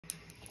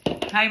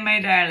Hi,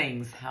 my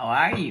darlings. How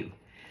are you?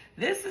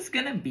 This is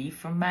going to be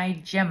for my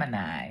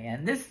Gemini,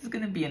 and this is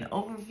going to be an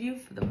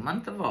overview for the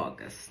month of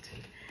August.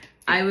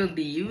 I will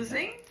be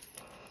using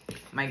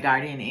my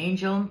Guardian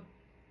Angel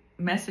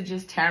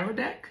Messages Tarot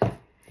deck,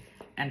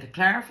 and to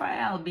clarify,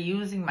 I'll be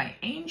using my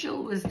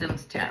Angel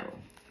Wisdoms Tarot.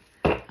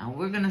 And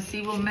we're going to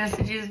see what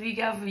messages we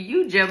got for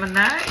you,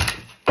 Gemini.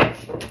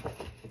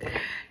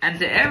 And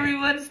to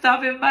everyone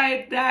stopping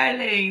by,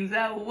 darlings,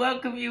 I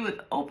welcome you with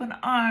open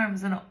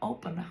arms and an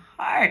open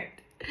heart.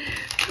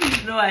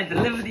 Please know I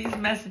deliver these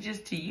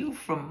messages to you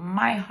from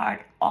my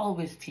heart,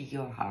 always to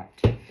your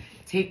heart.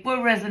 Take what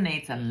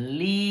resonates and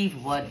leave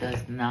what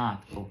does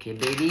not. Okay,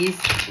 babies?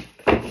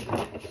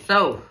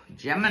 So,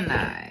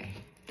 Gemini,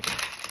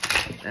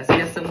 let's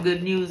get some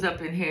good news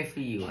up in here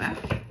for you, huh?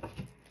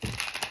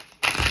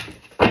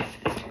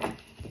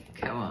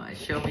 Come on,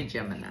 show me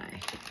Gemini.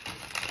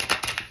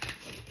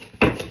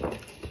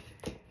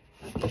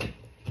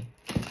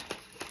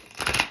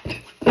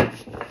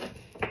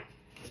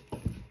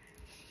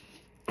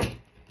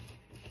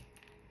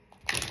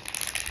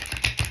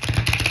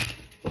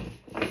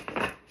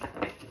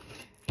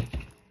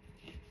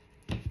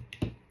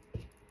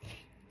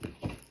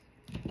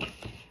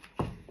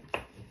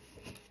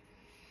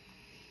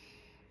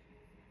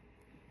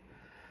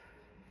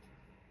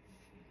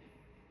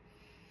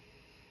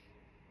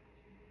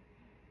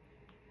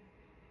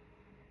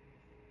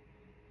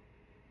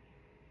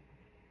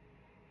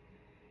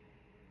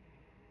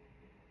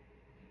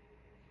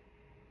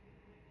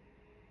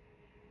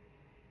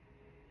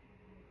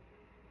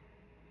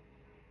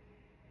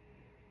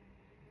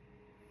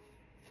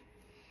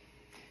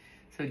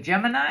 So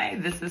Gemini,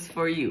 this is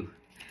for you.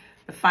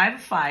 The Five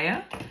of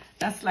Fire,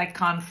 that's like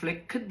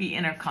conflict, could be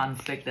inner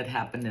conflict that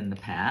happened in the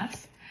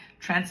past.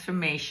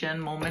 Transformation,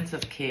 moments of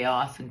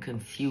chaos and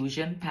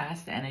confusion,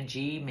 past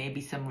energy,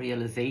 maybe some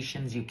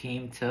realizations you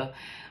came to.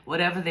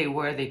 Whatever they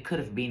were, they could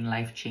have been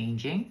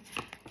life-changing.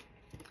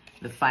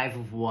 The Five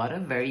of Water,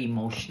 very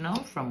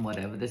emotional from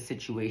whatever the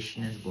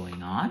situation is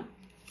going on.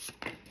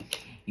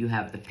 You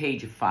have the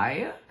Page of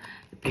Fire.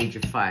 The Page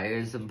of Fire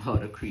is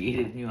about a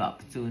creative new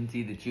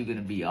opportunity that you're going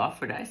to be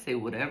offered. I say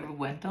whatever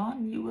went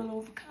on, you will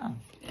overcome.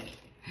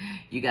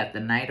 You got the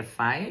Knight of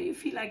Fire. You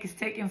feel like it's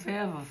taking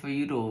forever for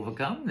you to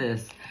overcome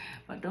this.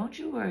 But don't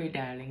you worry,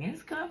 darling.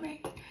 It's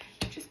coming.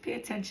 Just pay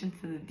attention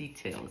to the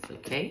details,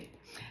 okay?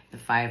 The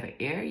Five of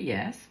Air,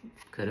 yes.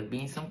 Could have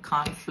been some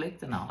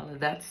conflict and all of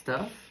that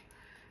stuff.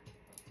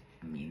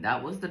 I mean,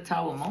 that was the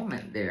Tower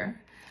moment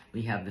there.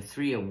 We have the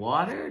Three of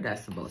Water.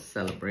 That's about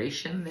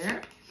celebration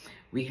there.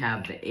 We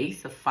have the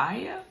Ace of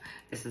Fire.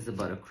 This is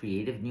about a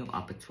creative new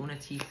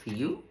opportunity for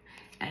you.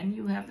 And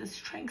you have the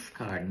Strength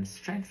card. And the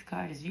Strength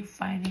card is you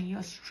finding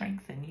your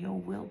strength and your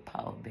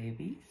willpower,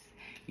 babies.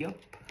 Your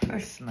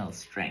personal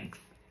strength.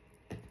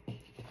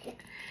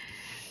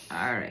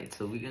 All right,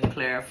 so we can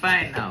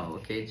clarify now,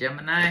 okay,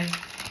 Gemini?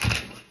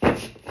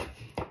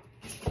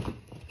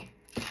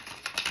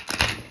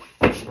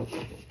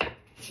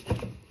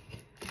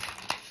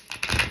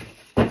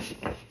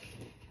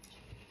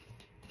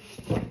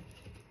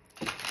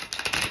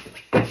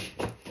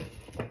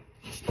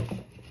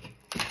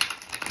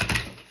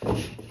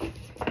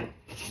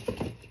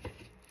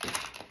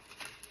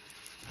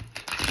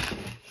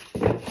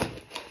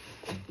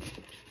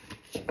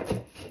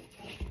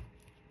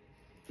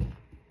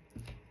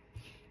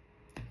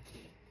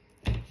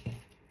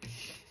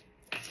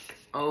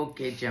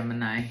 Okay,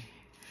 Gemini.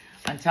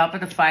 On top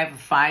of the Five of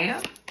Fire,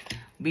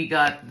 we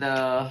got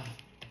the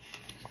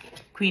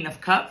Queen of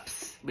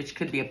Cups, which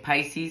could be a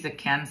Pisces, a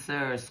Cancer,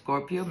 or a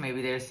Scorpio.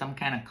 Maybe there's some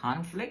kind of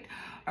conflict,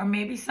 or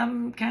maybe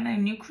some kind of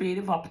new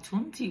creative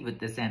opportunity with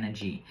this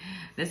energy.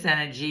 This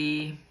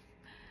energy,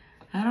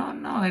 I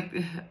don't know.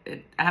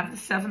 I have the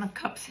Seven of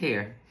Cups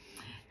here.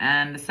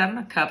 And the Seven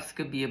of Cups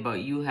could be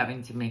about you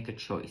having to make a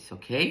choice,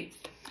 okay?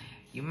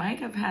 You might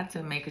have had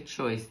to make a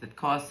choice that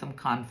caused some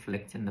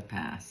conflict in the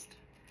past.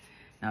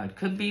 Now, it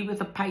could be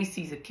with a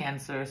Pisces, a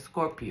Cancer, a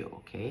Scorpio,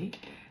 okay?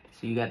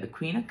 So you got the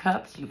Queen of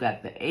Cups, you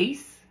got the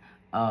Ace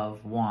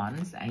of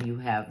Wands, and you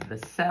have the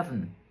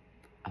Seven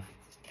of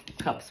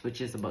Cups,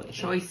 which is about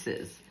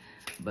choices.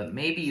 But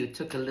maybe you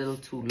took a little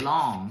too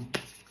long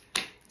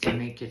to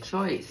make your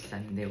choice,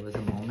 and there was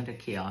a moment of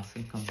chaos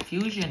and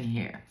confusion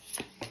here.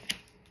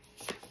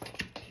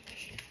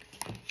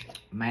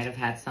 Might have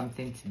had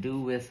something to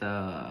do with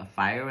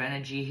fire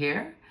energy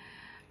here.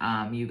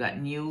 You got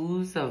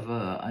news of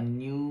a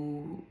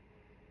new,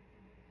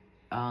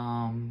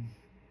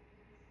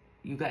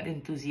 you got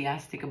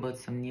enthusiastic about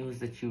some news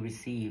that you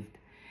received.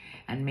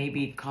 And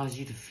maybe it caused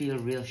you to feel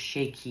real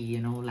shaky, you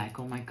know, like,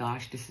 oh my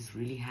gosh, this is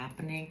really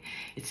happening.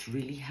 It's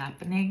really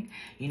happening,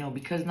 you know,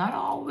 because not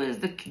always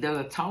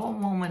the Tower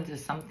moment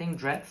is something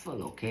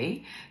dreadful,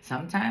 okay?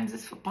 Sometimes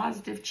it's for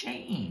positive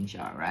change,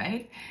 all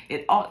right?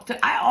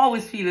 I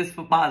always feel it's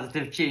for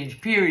positive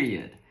change,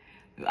 period.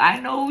 I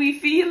know we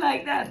feel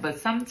like that, but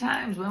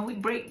sometimes when we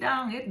break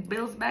down, it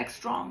builds back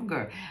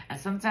stronger. And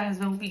sometimes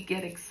when we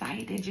get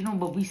excited, you know,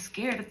 but we're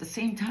scared at the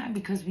same time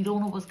because we don't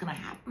know what's going to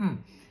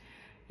happen.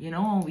 You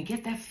know, we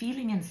get that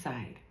feeling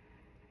inside.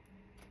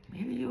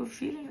 Maybe you were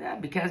feeling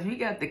that because we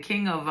got the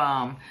king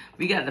of,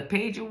 we got the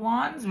page of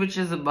wands, which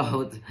is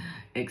about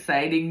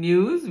exciting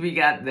news. We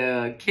got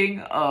the king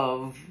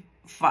of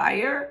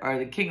fire, or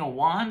the king of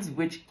wands,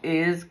 which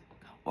is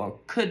or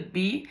could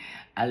be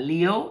a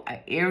Leo,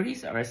 a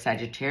Aries, or a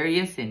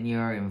Sagittarius in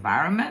your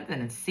environment.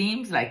 And it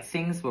seems like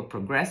things were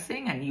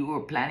progressing and you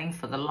were planning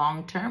for the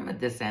long term with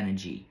this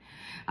energy.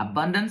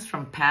 Abundance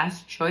from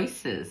past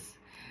choices.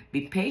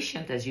 Be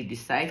patient as you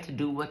decide to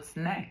do what's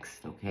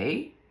next,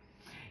 okay?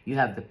 You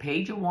have the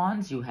page of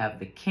wands, you have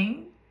the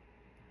king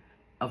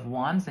of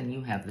wands, and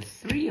you have the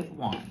three of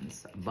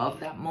wands above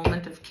that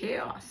moment of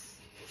chaos.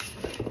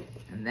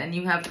 And then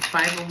you have the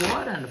five of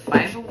water, and the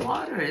five of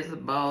water is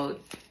about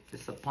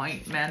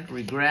disappointment,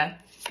 regret,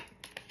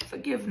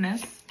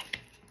 forgiveness.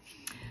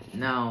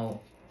 Now,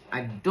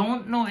 I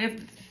don't know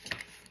if,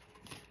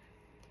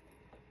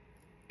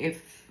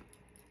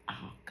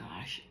 oh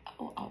gosh,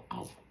 oh.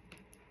 All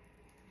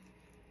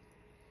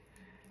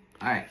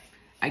right.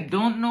 I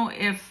don't know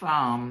if,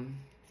 well,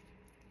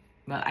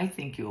 I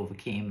think you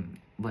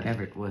overcame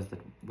whatever it was that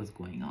was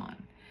going on.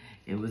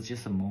 It was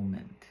just a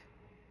moment,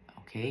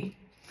 okay?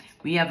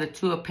 We have the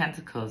Two of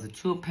Pentacles. The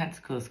Two of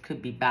Pentacles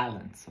could be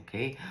balance,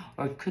 okay?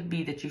 Or it could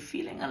be that you're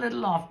feeling a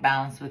little off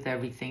balance with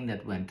everything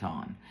that went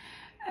on.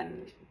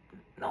 And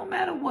no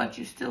matter what,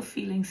 you're still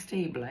feeling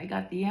stable. I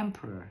got the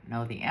Emperor.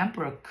 Now, the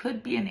Emperor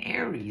could be an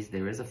Aries.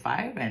 There is a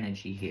fire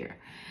energy here.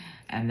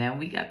 And then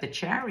we got the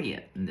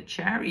Chariot. And the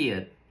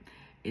Chariot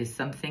is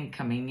something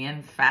coming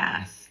in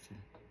fast.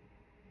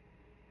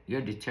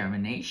 Your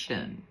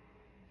determination.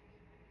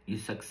 You're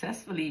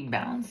successfully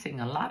balancing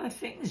a lot of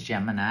things,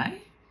 Gemini.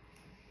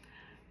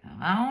 Now,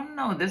 I don't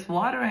know. This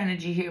water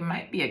energy here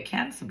might be a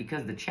Cancer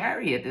because the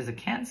Chariot is a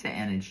Cancer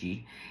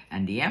energy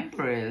and the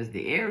Emperor is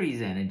the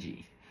Aries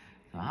energy.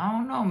 So I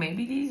don't know.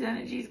 Maybe these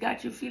energies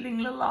got you feeling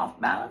a little off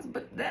balance.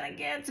 But then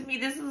again, to me,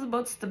 this is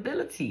about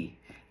stability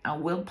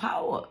and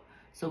willpower.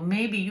 So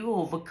maybe you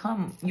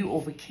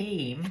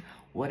overcame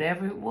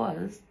whatever it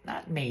was.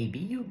 Not maybe,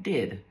 you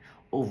did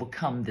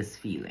overcome this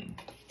feeling.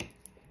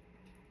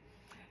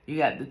 You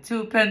got the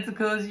Two of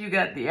Pentacles, you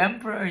got the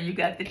Emperor, and you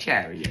got the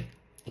Chariot.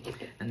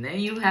 And then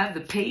you have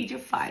the Page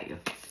of Fire.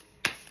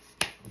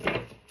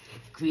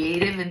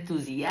 Creative,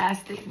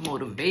 enthusiastic,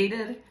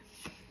 motivated.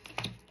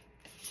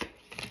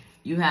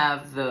 You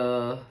have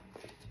the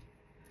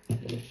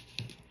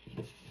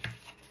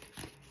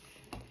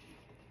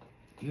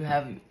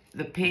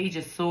Page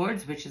of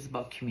Swords, which is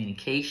about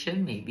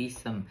communication, maybe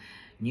some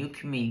new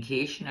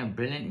communication or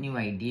brilliant new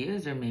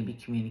ideas, or maybe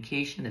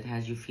communication that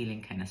has you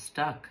feeling kind of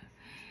stuck.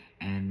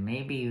 And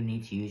maybe you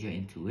need to use your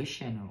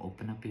intuition or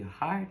open up your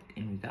heart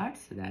in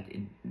regards to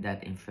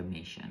that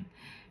information.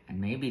 And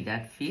maybe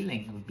that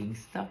feeling of being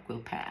stuck will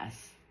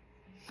pass.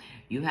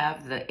 You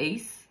have the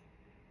Ace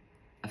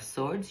of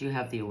Swords, you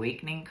have the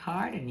Awakening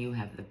card, and you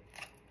have the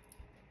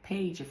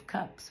Page of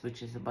Cups,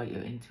 which is about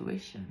your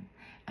intuition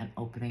and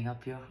opening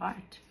up your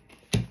heart.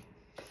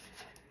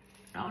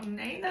 Oh,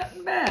 ain't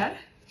nothing bad.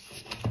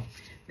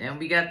 Then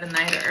we got the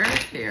Knight of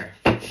Earth here.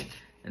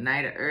 The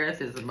Knight of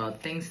Earth is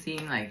about things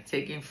seem like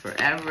taking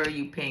forever,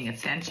 you paying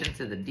attention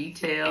to the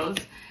details.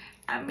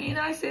 I mean,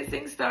 I say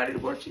things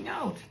started working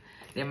out.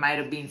 There might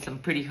have been some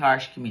pretty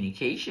harsh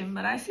communication,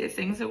 but I say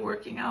things are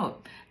working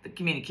out. The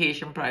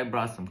communication probably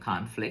brought some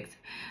conflict.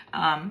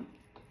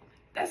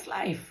 That's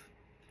life,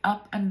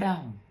 up and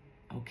down,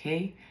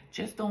 okay?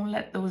 Just don't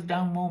let those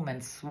down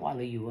moments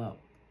swallow you up.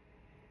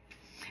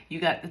 You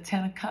got the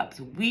Ten of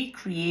Cups. We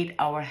create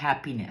our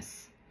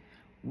happiness.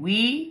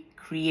 We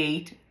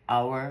create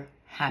our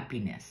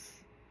happiness.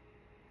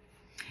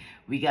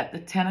 We got the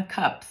Ten of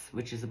Cups,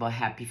 which is about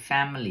happy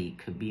family.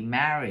 Could be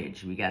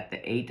marriage. We got the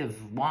Eight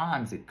of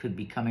Wands. It could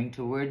be coming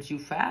towards you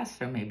fast,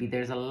 or maybe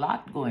there's a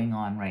lot going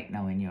on right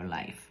now in your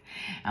life.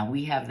 And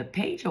we have the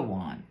Page of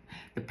Wands,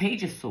 the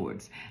Page of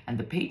Swords. And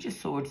the Page of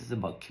Swords is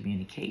about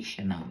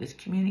communication. Now, this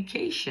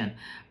communication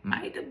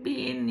might have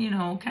been, you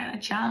know, kind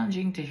of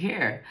challenging to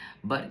hear,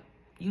 but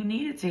you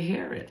needed to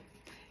hear it.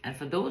 And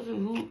for those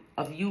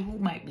of you who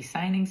might be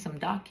signing some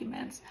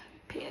documents,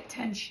 pay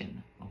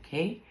attention,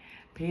 okay?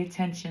 Pay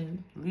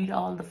attention, read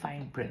all the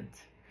fine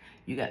print.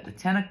 You got the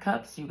Ten of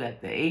Cups, you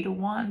got the Eight of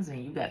Wands,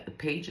 and you got the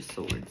Page of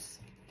Swords.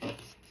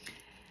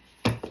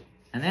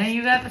 And then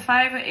you got the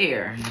Five of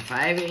Air. The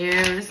Five of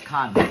Air is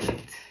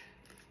conflict.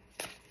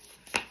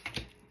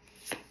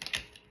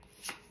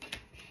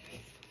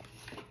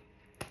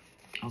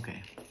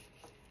 Okay.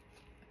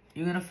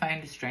 You're going to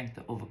find the strength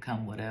to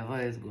overcome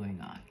whatever is going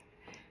on.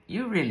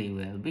 You really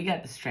will. We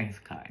got the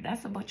Strength card.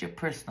 That's about your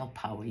personal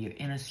power, your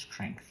inner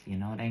strength. You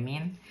know what I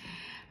mean?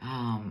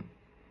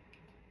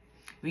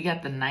 We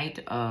got the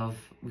Knight of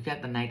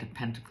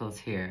Pentacles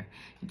here.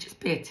 Just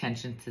pay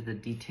attention to the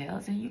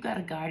details, and you got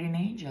a guardian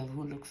angel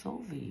who looks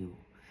over you.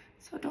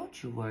 So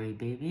don't you worry,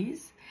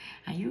 babies.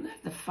 And you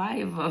got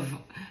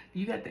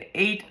you got the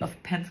Eight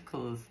of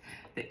Pentacles.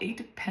 The Eight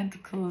of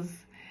Pentacles,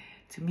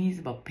 to me, is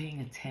about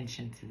paying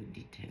attention to the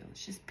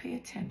details. Just pay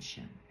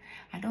attention.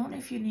 I don't know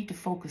if you need to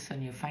focus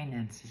on your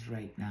finances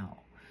right now,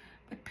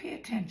 but pay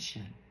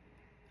attention.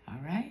 All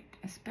right?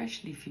 Let's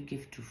especially if you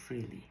give too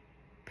freely.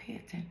 Pay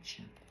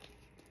attention.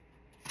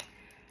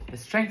 The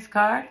Strength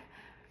card,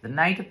 the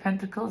Knight of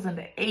Pentacles, and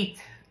the Eight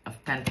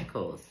of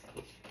Pentacles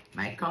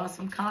might cause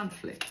some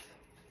conflict,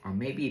 or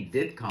maybe it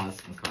did cause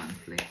some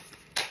conflict.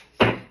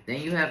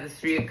 Then you have the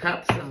Three of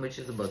Cups, which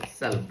is about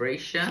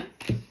celebration.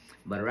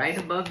 But right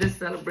above this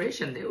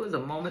celebration, there was a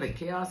moment of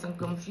chaos and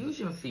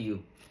confusion for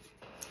you.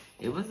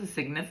 It was a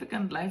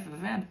significant life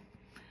event.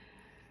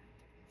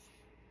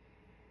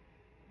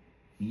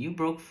 You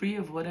broke free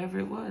of whatever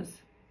it was.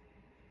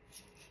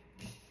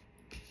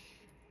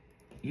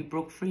 You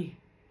broke free.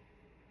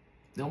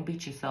 Don't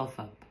beat yourself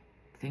up.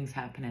 Things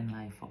happen in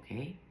life,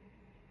 okay?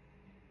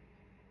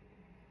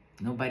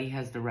 Nobody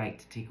has the right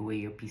to take away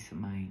your peace of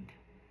mind,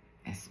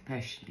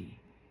 especially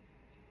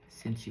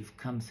since you've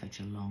come such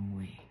a long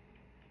way.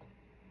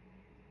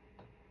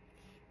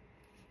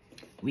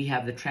 We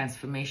have the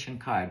Transformation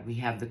card. We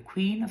have the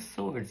Queen of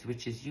Swords,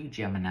 which is you,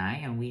 Gemini,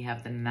 and we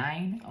have the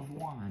Nine of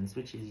Wands,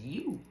 which is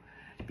you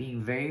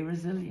being very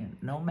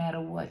resilient. No matter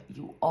what,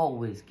 you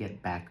always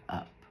get back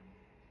up.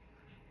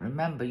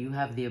 Remember, you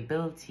have the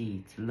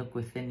ability to look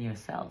within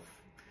yourself.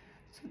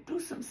 So do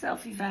some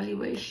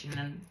self-evaluation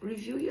and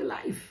review your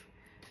life,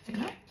 you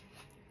know?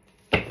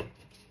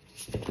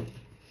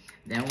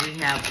 Then we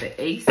have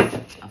the Ace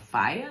of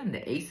Fire, and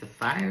the Ace of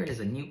Fire is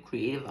a new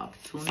creative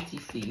opportunity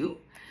for you.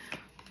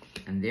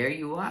 And there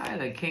you are,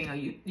 the King. Are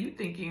you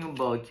thinking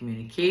about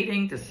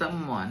communicating to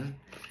someone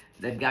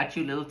that got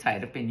you a little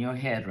tied up in your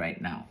head right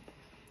now?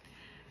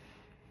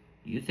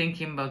 You're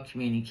thinking about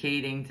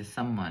communicating to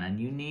someone, and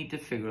you need to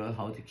figure out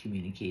how to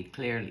communicate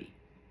clearly.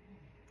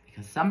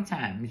 Because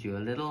sometimes you're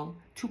a little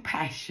too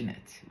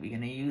passionate. We're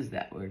going to use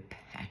that word,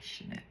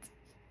 passionate.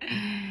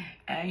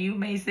 And you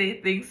may say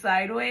things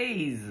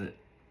sideways.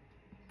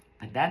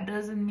 But that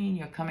doesn't mean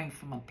you're coming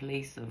from a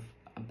place of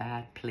a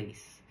bad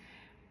place,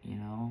 you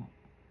know.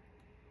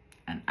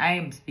 And I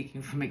am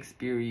speaking from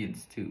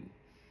experience too.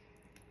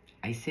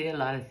 I say a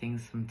lot of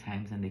things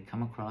sometimes and they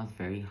come across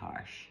very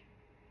harsh.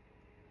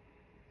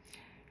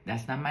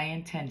 That's not my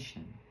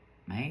intention.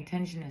 My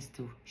intention is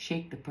to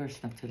shake the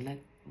person up, to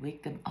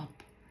wake them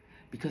up.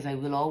 Because I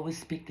will always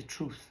speak the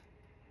truth.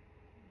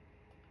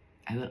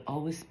 I will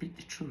always speak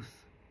the truth.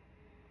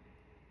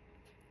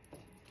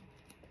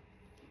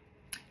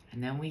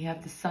 And then we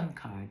have the Sun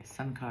card. The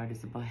Sun card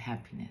is about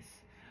happiness.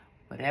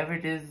 Whatever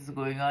it is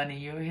going on in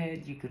your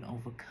head, you can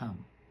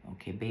overcome.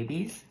 Okay,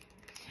 babies?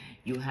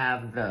 You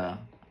have the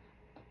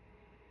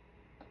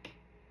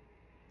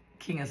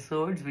King of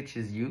Swords, which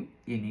is you.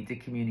 You need to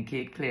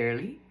communicate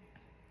clearly.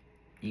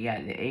 You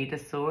got the Eight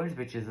of Swords,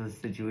 which is a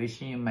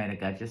situation you might have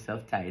got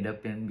yourself tied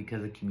up in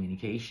because of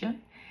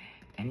communication.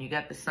 And you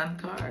got the Sun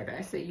card.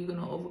 I say you're going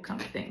to overcome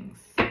things.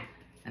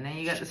 And then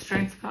you got the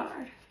Strength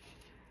card.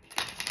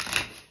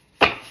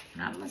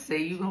 And I'm going to say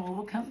you're going to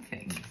overcome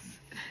things.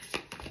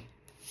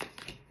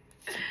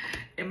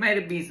 It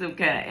might be some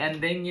kind of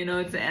ending, you know,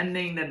 it's an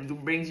ending that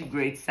brings you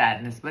great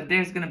sadness. But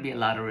there's going to be a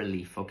lot of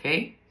relief,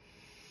 okay?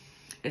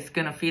 It's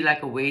going to feel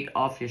like a weight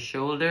off your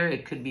shoulder.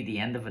 It could be the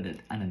end of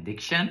an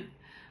addiction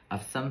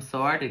of some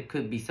sort. It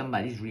could be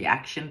somebody's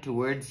reaction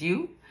towards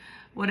you.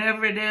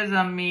 Whatever it is,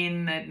 I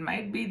mean, it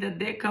might be that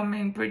they're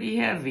coming pretty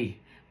heavy.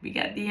 We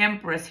got the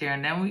Empress here,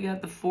 and then we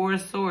got the Four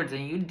of Swords,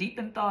 and you deep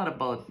in thought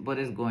about what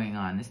is going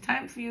on. It's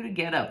time for you to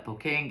get up,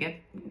 okay,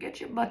 and get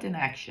your butt in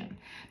action.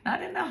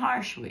 Not in a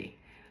harsh way,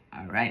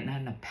 all right?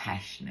 Not in a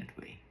passionate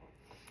way.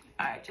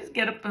 All right, just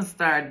get up and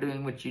start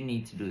doing what you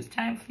need to do. It's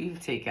time for you to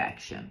take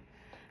action.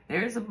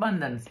 There's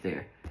abundance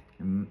there.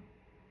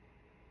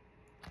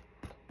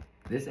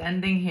 This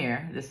ending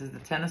here, this is the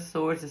Ten of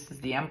Swords, this is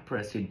the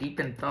Empress. You're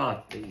deep in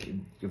thought.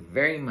 You're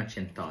very much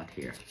in thought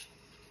here.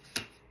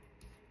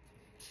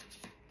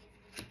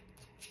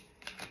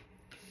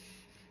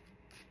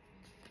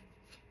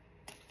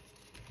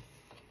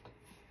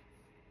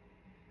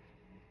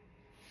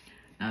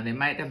 Now there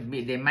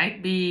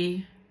might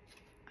be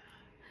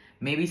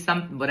maybe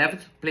whatever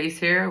took place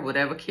here,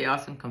 whatever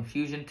chaos and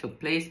confusion took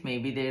place,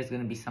 maybe there's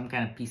going to be some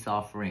kind of peace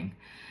offering.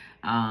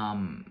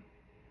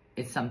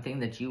 It's something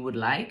that you would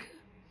like,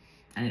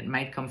 and it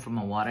might come from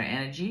a water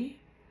energy,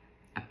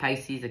 a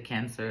Pisces, a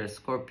Cancer, a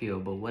Scorpio,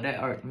 but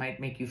whatever, or it might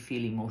make you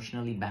feel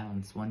emotionally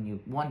balanced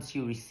once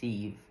you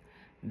receive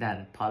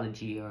that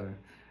apology, or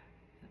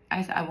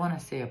I want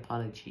to say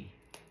apology.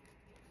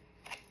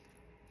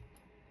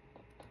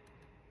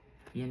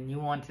 And you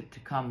want it to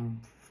come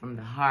from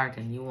the heart,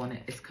 and you want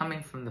it's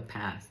coming from the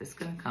past. It's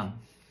going to come.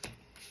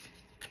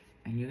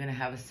 And you're going to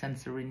have a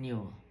sense of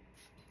renewal.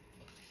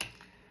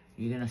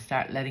 You're going to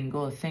start letting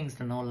go of things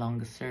that no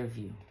longer serve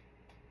you.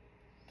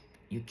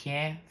 You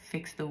can't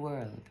fix the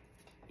world.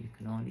 You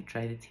can only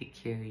try to take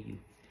care of you.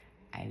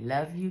 I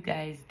love you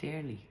guys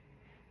dearly.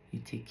 You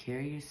take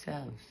care of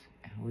yourselves,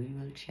 and we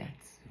will chat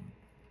soon.